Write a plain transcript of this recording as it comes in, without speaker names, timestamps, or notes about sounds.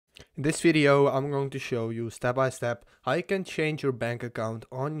In this video, I'm going to show you step by step how you can change your bank account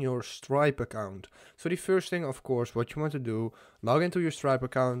on your Stripe account. So the first thing, of course, what you want to do, log into your Stripe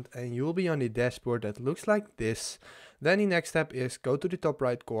account and you will be on the dashboard that looks like this. Then the next step is go to the top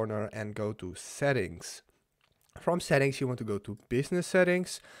right corner and go to settings. From settings, you want to go to business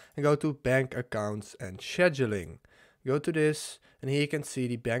settings and go to bank accounts and scheduling. Go to this and here you can see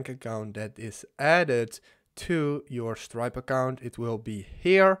the bank account that is added to your Stripe account. It will be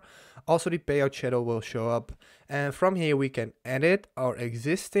here. Also the payout shadow will show up, and from here we can edit our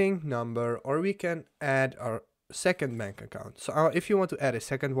existing number or we can add our second bank account. So if you want to add a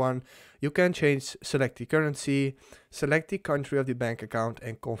second one, you can select the currency, select the country of the bank account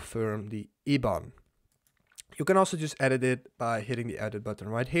and confirm the IBAN. You can also just edit it by hitting the edit button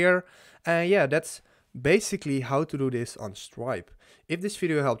right here. And yeah, that's basically how to do this on Stripe. If this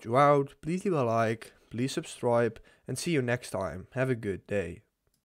video helped you out, please leave a like, please subscribe, and see you next time. Have a good day.